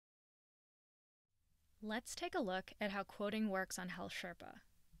Let's take a look at how quoting works on HealthSherpa,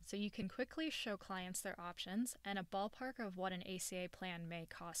 so you can quickly show clients their options and a ballpark of what an ACA plan may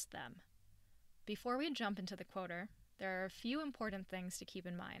cost them. Before we jump into the quoter, there are a few important things to keep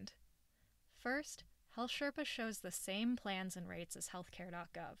in mind. First, HealthSherpa shows the same plans and rates as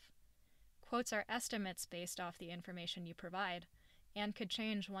healthcare.gov. Quotes are estimates based off the information you provide, and could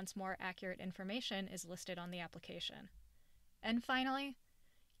change once more accurate information is listed on the application. And finally,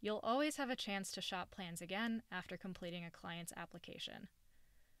 you'll always have a chance to shop plans again after completing a client's application.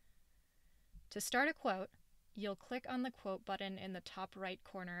 To start a quote, you'll click on the quote button in the top right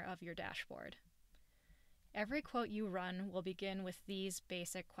corner of your dashboard. Every quote you run will begin with these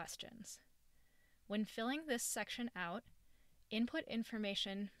basic questions. When filling this section out, input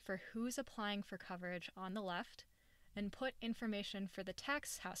information for who's applying for coverage on the left, and put information for the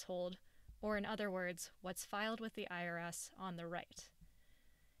tax household, or in other words, what's filed with the IRS, on the right.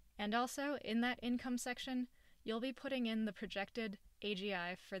 And also, in that income section, you'll be putting in the projected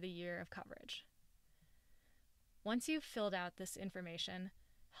AGI for the year of coverage. Once you've filled out this information,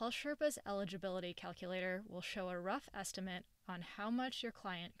 HealthSherpa's eligibility calculator will show a rough estimate on how much your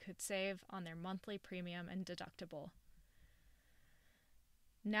client could save on their monthly premium and deductible.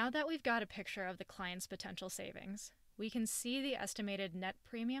 Now that we've got a picture of the client's potential savings, we can see the estimated net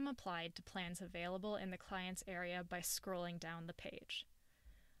premium applied to plans available in the client's area by scrolling down the page.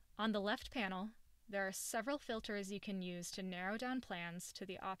 On the left panel, there are several filters you can use to narrow down plans to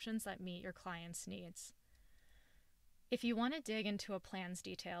the options that meet your client's needs. If you want to dig into a plan's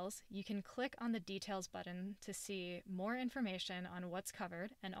details, you can click on the Details button to see more information on what's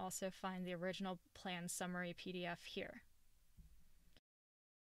covered and also find the original plan summary PDF here.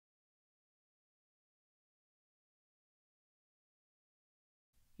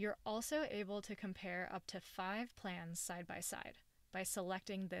 You're also able to compare up to 5 plans side by side by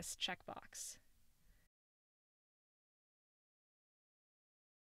selecting this checkbox.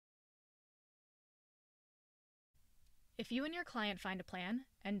 If you and your client find a plan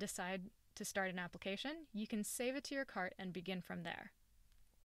and decide to start an application, you can save it to your cart and begin from there.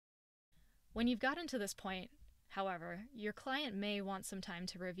 When you've gotten to this point, however, your client may want some time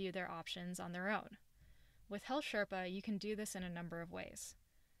to review their options on their own. With HealthSherpa, you can do this in a number of ways.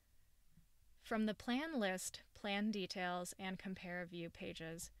 From the plan list, plan details, and compare view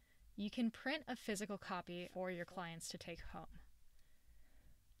pages, you can print a physical copy for your clients to take home.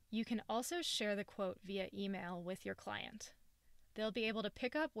 You can also share the quote via email with your client. They'll be able to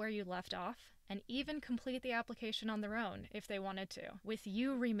pick up where you left off and even complete the application on their own if they wanted to, with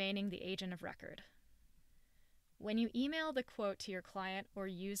you remaining the agent of record. When you email the quote to your client or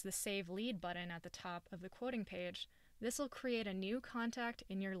use the Save Lead button at the top of the quoting page, this will create a new contact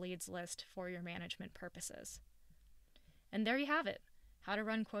in your leads list for your management purposes. And there you have it, how to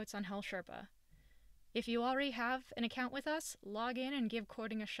run quotes on HealthSherpa. If you already have an account with us, log in and give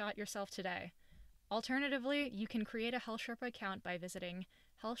quoting a shot yourself today. Alternatively, you can create a HealthSherpa account by visiting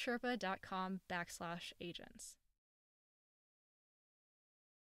healthsherpa.com/agents.